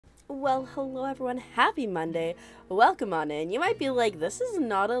Well, hello everyone, happy Monday, welcome on in. You might be like, this is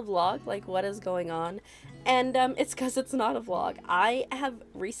not a vlog, like what is going on? And it's because it's not a vlog. I have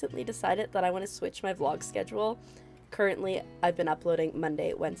recently decided that I want to switch my vlog schedule. Currently, I've been uploading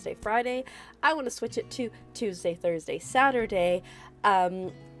Monday, Wednesday, Friday. I want to switch it to Tuesday, Thursday, Saturday.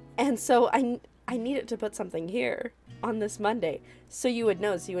 And so I needed to put something here on this Monday so you would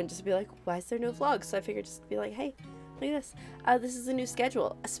know, so you wouldn't just be like, why is there no vlog? So I figured just be like, hey, look at this. This is a new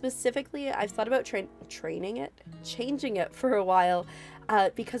schedule. Specifically, I've thought about changing it for a while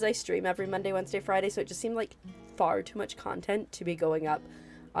because I stream every Monday, Wednesday, Friday, so it just seemed like far too much content to be going up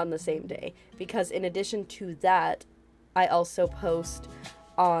on the same day. Because in addition to that, I also post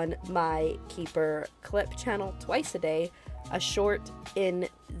on my Keeper clip channel twice a day, a short in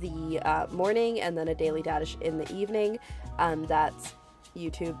the morning and then a daily dadish in the evening. That's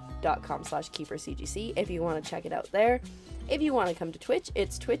youtube.com/keepercgc if you want to check it out there. If you want to come to Twitch,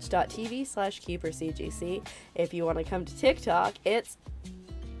 it's twitch.tv/keepercgc. If you want to come to TikTok, it's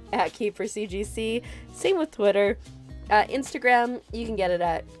at keepercgc. Same with Twitter. Instagram, you can get it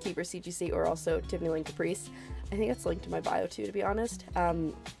at keepercgc or also Tiffany Lynn Caprice. I think it's linked to my bio too, to be honest.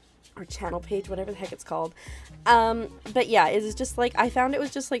 Or channel page, whatever the heck it's called. But yeah, it's just like, I found it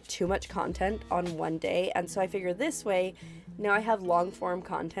was just like too much content on one day, and so I figured this way, now I have long form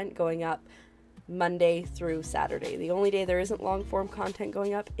content going up Monday through Saturday. The only day there isn't long form content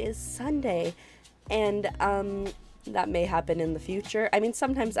going up is Sunday, and that may happen in the future. I mean,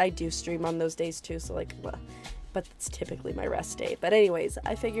 sometimes I do stream on those days too, so like, well, but it's typically my rest day. But anyways,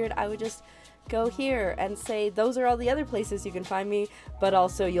 I figured I would just go here and say those are all the other places you can find me, but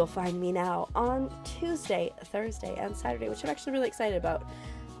also you'll find me now on Tuesday, Thursday, and Saturday, which I'm actually really excited about.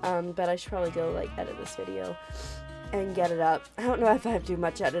 But I should probably go like edit this video and get it up. I don't know if I have to do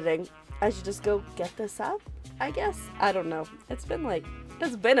much editing. I should just go get this up, I guess. I don't know. It's been a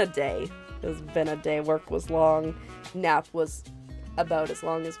day. It's been a day. Work was long. Nap was about as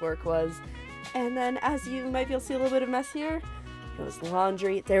long as work was. And then, as you might be able to see a little bit of mess here, it was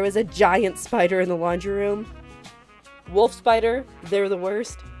laundry. There was a giant spider in the laundry room. Wolf spider, they're the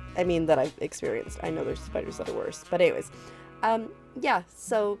worst. I mean, that I've experienced. I know there's spiders that are worse. But anyways, yeah,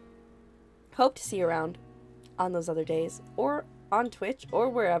 so hope to see you around on those other days, or on Twitch, or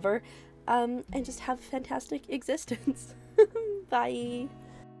wherever, and just have a fantastic existence. Bye!